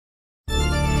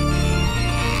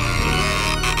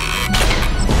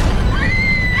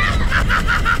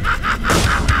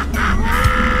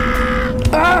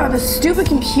this stupid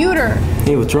computer.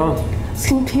 Hey, what's wrong? This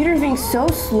computer's being so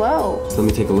slow. So let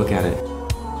me take a look at it.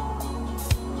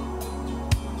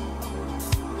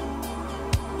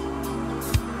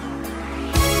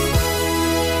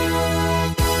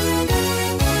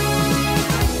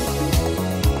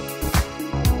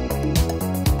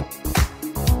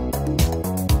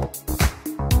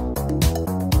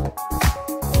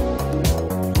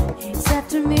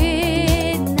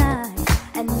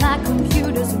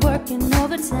 Working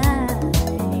overtime,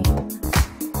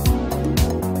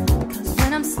 'cause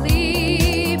when I'm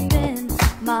sleeping,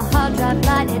 my hard drive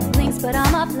light, it blinks, but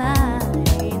I'm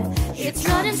offline. It's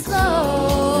running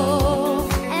slow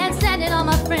and sending all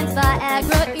my friends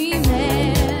Viagra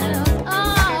emails.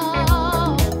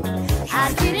 Oh,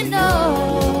 I didn't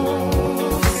know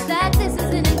that this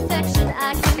is an infection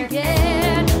I can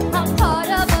get. I'm part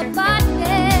of a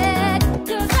botnet,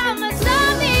 'cause I'm a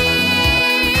zombie.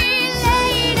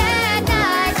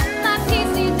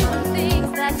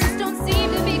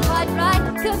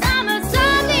 Cause I'm a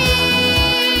zombie,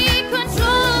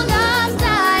 control the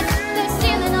site. They're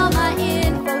stealing all my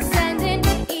info, sending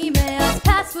emails,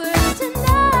 passwords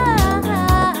tonight.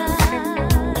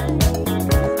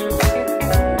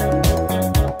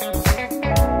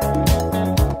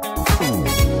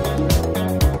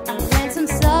 I ran some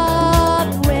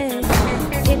software,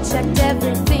 it checked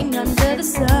everything under the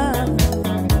sun.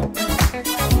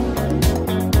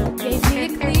 Gave me a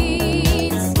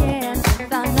clean scan,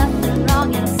 found nothing wrong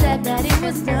and said that it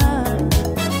was done.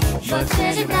 But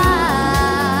then at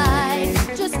night,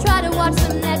 just try to watch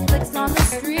some Netflix on the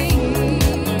street.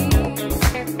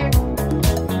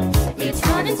 It's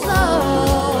running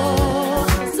slow,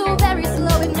 so very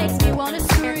slow it makes me want to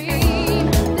scream.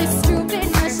 This stupid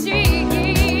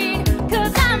machine,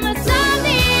 'cause I'm a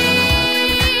zombie.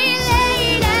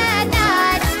 Late at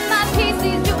night, my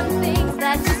PC's doing things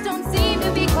that just don't seem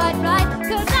to be quite right.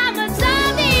 'Cause I'm a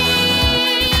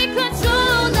zombie,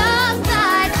 control the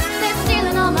site. They're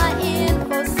stealing all my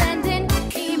info, sending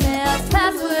emails,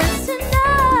 passwords tonight.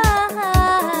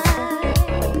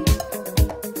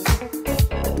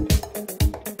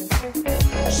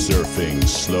 Surfing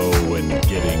slow and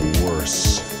getting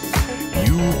worse.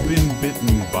 You've been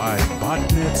bitten by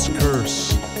Botnets' curse.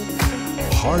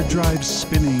 Hard drive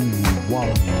spinning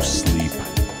while you sleep.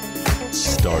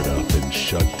 Start up and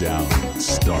shut down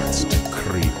starts to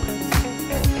creep.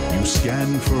 You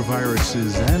scan for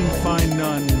viruses and find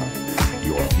none.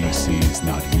 Your PC's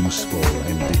not useful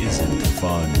and isn't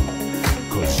fun.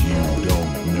 'Cause you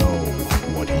don't know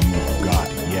what you've got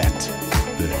yet.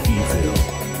 The evil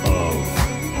of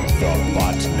the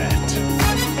botnet.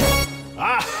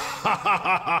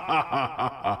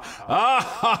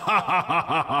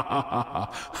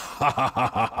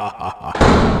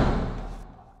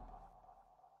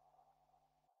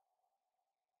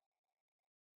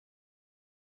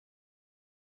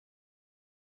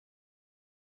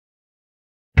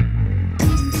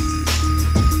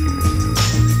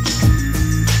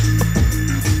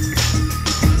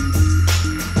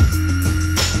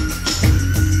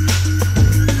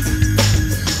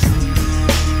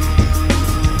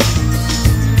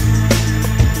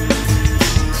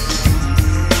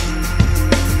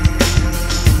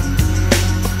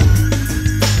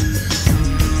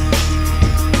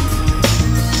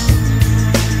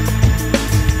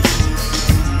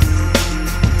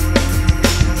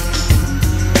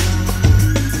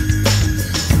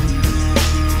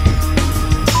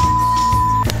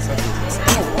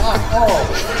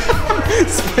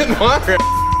 Spit water.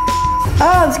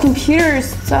 Oh, this computer is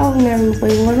so never.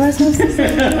 Wait, what am I supposed to say?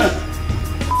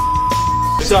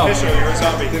 So, you're a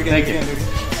zombie. Thank you.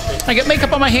 I get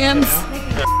makeup on my hands.